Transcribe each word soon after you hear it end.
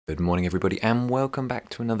Good morning everybody and welcome back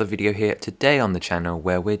to another video here today on the channel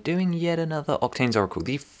where we're doing yet another Octane's Oracle,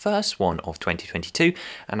 the first one of 2022,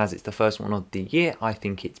 and as it's the first one of the year I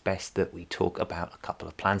think it's best that we talk about a couple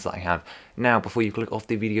of plans that I have. Now before you click off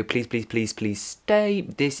the video, please stay.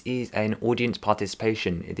 This is an audience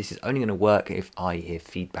participation. This is only going to work if I hear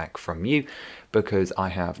feedback from you because I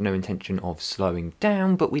have no intention of slowing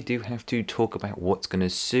down, but we do have to talk about what's going to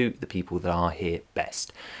suit the people that are here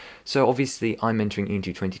best. So obviously I'm entering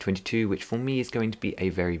into 2022, which for me is going to be a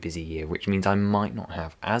very busy year, which means I might not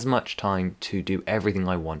have as much time to do everything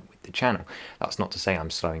I want with the channel. That's not to say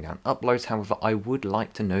I'm slowing down uploads, however I would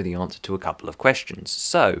like to know the answer to a couple of questions.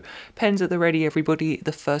 So pens at the ready everybody.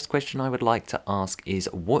 The first question I would like to ask is,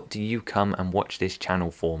 what do you come and watch this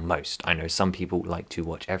channel for most? I know some people like to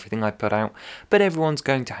watch everything I put out, but everyone's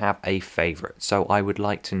going to have a favourite, so I would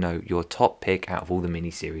like to know your top pick out of all the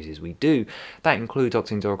mini-series we do. That includes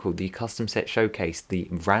Octane's Oracle, the custom set showcase, the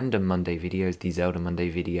random Monday videos, the Zelda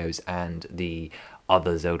Monday videos, and the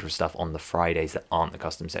other Zelda stuff on the Fridays that aren't the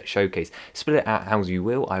custom set showcase. Split it out as you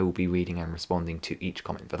will. I will be reading and responding to each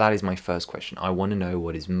comment, but that is my first question. I want to know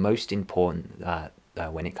what is most important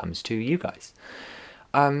when it comes to you guys.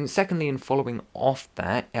 Secondly, and following off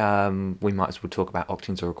that, we might as well talk about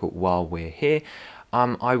Octane's Oracle while we're here.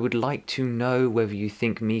 I would like to know whether you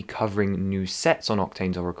think me covering new sets on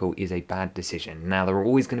Octane's Oracle is a bad decision. Now, there are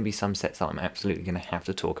always going to be some sets that I'm absolutely going to have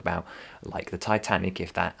to talk about, like the Titanic,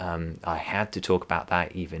 if that I had to talk about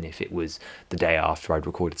that, even if it was the day after I'd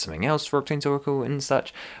recorded something else for Octane's Oracle and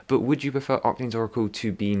such. But would you prefer Octane's Oracle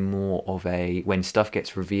to be more of a when stuff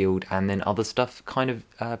gets revealed and then other stuff kind of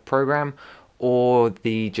program? Or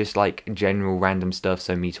the just like general random stuff,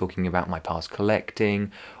 so me talking about my past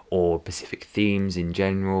collecting or Pacific themes in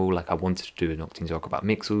general? Like I wanted to do an Octane's Oracle about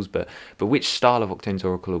Mixels, but which style of Octane's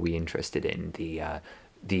Oracle are we interested in? The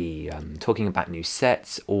talking about new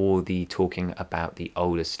sets or the talking about the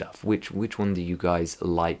older stuff? Which one do you guys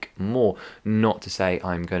like more? Not to say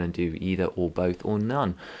I'm going to do either or both or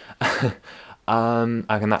none. And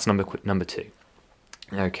that's number two.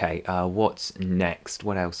 Okay, what's next?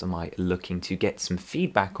 What else am I looking to get some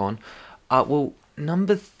feedback on? Well,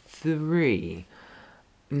 number three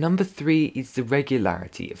is the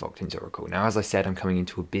regularity of Octane's Oracle. Now, as I said, I'm coming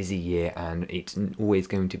into a busy year and it's always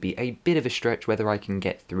going to be a bit of a stretch whether I can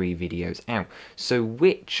get 3 videos out. So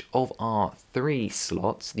which of our 3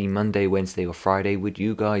 slots, the Monday, Wednesday or Friday, would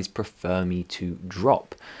you guys prefer me to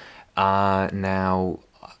drop? Now,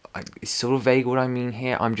 it's sort of vague what I mean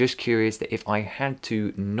here. I'm just curious that if I had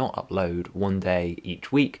to not upload one day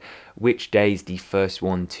each week, which day is the first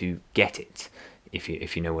one to get it, if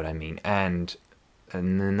you know what I mean. And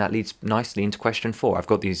then that leads nicely into question 4. I've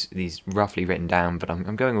got these roughly written down, but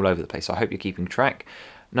I'm going all over the place, so I hope you're keeping track.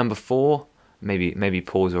 Number 4, maybe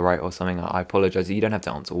pause or write or something. I apologize. You don't have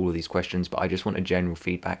to answer all of these questions, but I just want a general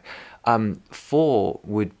feedback. 4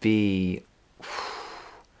 would be,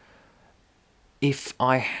 if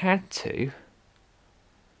I had to,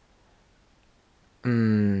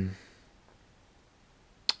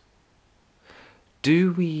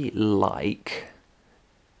 do we like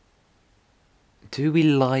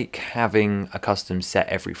having a custom set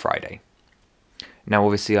every Friday? Now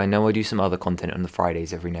obviously I know I do some other content on the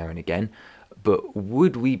Fridays every now and again, but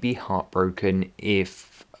would we be heartbroken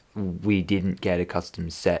if we didn't get a custom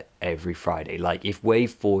set every Friday? Like if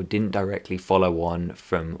Wave 4 didn't directly follow on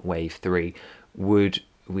from Wave 3, would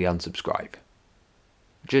we unsubscribe?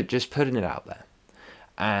 Just putting it out there.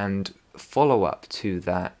 And follow up to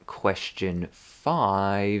that, question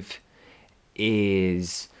 5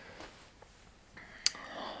 is,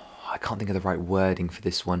 I can't think of the right wording for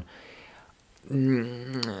this one.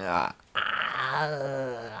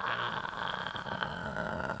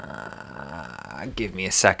 Give me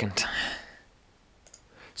a second.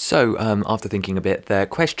 So, after thinking a bit there,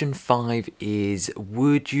 question 5 is,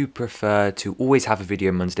 would you prefer to always have a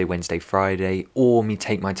video Monday, Wednesday, Friday, or me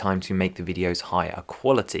take my time to make the videos higher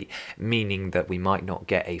quality? Meaning that we might not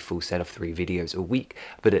get a full set of 3 videos a week,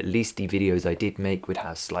 but at least the videos I did make would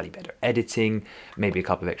have slightly better editing, maybe a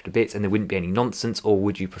couple of extra bits, and there wouldn't be any nonsense. Or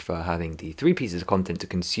would you prefer having the 3 pieces of content to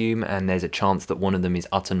consume, and there's a chance that one of them is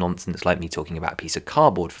utter nonsense, like me talking about a piece of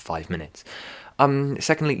cardboard for 5 minutes?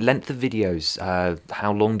 Secondly, length of videos.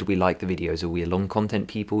 How long do we like the videos? Are we a long content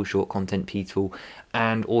people, short content people?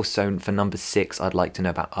 And also for number 6, I'd like to know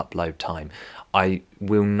about upload time. I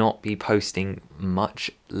will not be posting much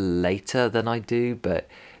later than I do, but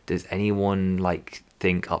does anyone like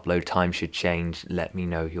think upload time should change, let me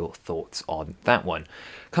know your thoughts on that one.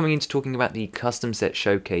 Coming into talking about the custom set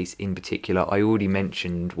showcase in particular, I already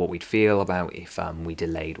mentioned what we'd feel about if we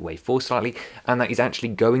delayed Wave 4 slightly, and that is actually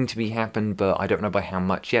going to be happen, but I don't know by how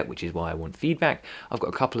much yet, which is why I want feedback. I've got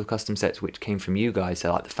a couple of custom sets which came from you guys,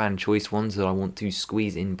 so like the fan choice ones that I want to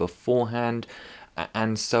squeeze in beforehand,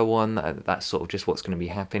 and so on. That's sort of just what's going to be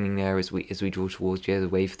happening there as we draw towards the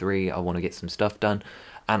Wave 3. I want to get some stuff done,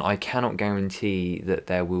 and I cannot guarantee that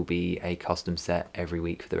there will be a custom set every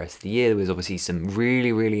week for the rest of the year. There's obviously some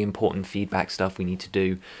really important feedback stuff we need to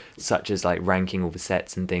do, such as like ranking all the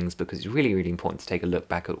sets and things, because it's really important to take a look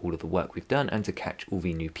back at all of the work we've done and to catch all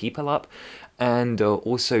the new people up. And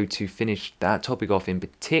also to finish that topic off in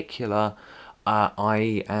particular, I've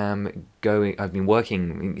been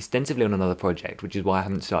working extensively on another project, which is why I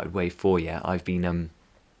haven't started Wave 4 yet. I've been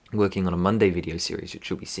working on a Monday video series, which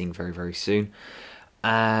you'll be seeing very soon.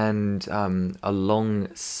 And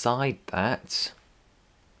alongside that,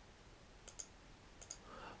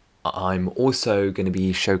 I'm also going to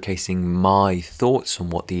be showcasing my thoughts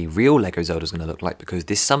on what the real LEGO Zelda is going to look like, because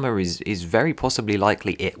this summer is very possibly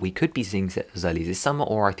likely it. We could be seeing sets as early this summer,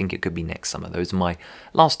 or I think it could be next summer. Those are my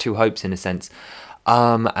last two hopes in a sense.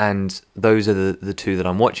 And those are the two that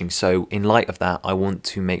I'm watching. So in light of that, I want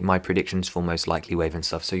to make my predictions for most likely Wave and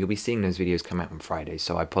stuff. So you'll be seeing those videos come out on Friday.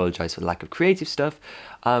 So I apologize for the lack of creative stuff.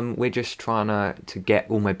 We're just trying to get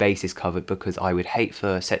all my bases covered, because I would hate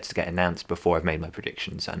for sets to get announced before I've made my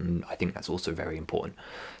predictions, and I think that's also very important.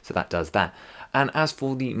 So that does that. And as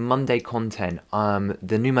for the Monday content,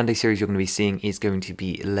 the new Monday series you're going to be seeing is going to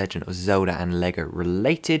be Legend of Zelda and LEGO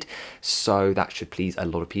related, so that should please a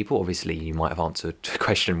lot of people. Obviously, you might have answered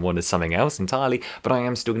question one as something else entirely, but I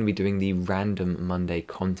am still going to be doing the random Monday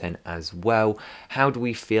content as well. How do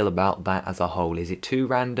we feel about that as a whole? Is it too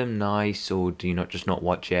random, nice, or do you not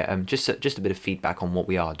watch it? Just a bit of feedback on what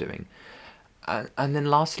we are doing. And then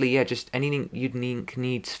lastly, yeah, just anything you'd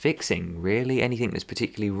needs fixing, really. Anything that's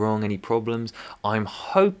particularly wrong, any problems. I'm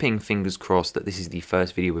hoping, fingers crossed, that this is the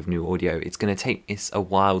first video with new audio. It's going to take us a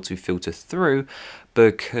while to filter through,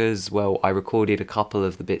 because, well, I recorded a couple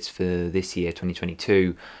of the bits for this year,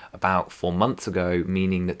 2022, about 4 months ago,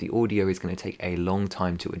 meaning that the audio is going to take a long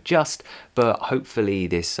time to adjust, but hopefully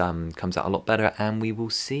this comes out a lot better, and we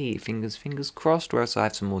will see, fingers crossed, or else I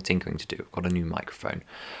have some more tinkering to do. I've got a new microphone.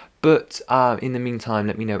 But in the meantime,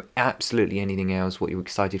 let me know absolutely anything else, what you're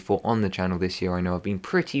excited for on the channel this year. I know I've been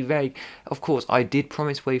pretty vague. Of course, I did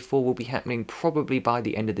promise Wave 4 will be happening probably by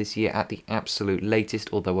the end of this year at the absolute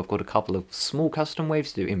latest, although I've got a couple of small custom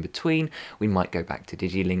waves to do in between. We might go back to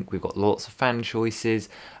Digilink. We've got lots of fan choices,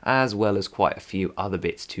 as well as quite a few other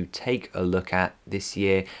bits to take a look at this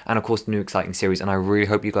year. And of course, the new exciting series, and I really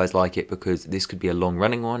hope you guys like it, because this could be a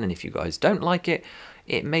long-running one, and if you guys don't like it,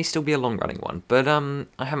 it may still be a long-running one, but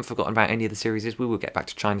I haven't forgotten about any of the series. We will get back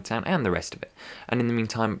to Chinatown and the rest of it. And in the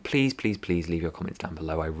meantime, please leave your comments down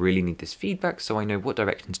below. I really need this feedback so I know what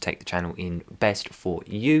direction to take the channel in best for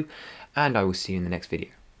you, and I will see you in the next video.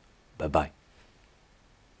 Bye-bye.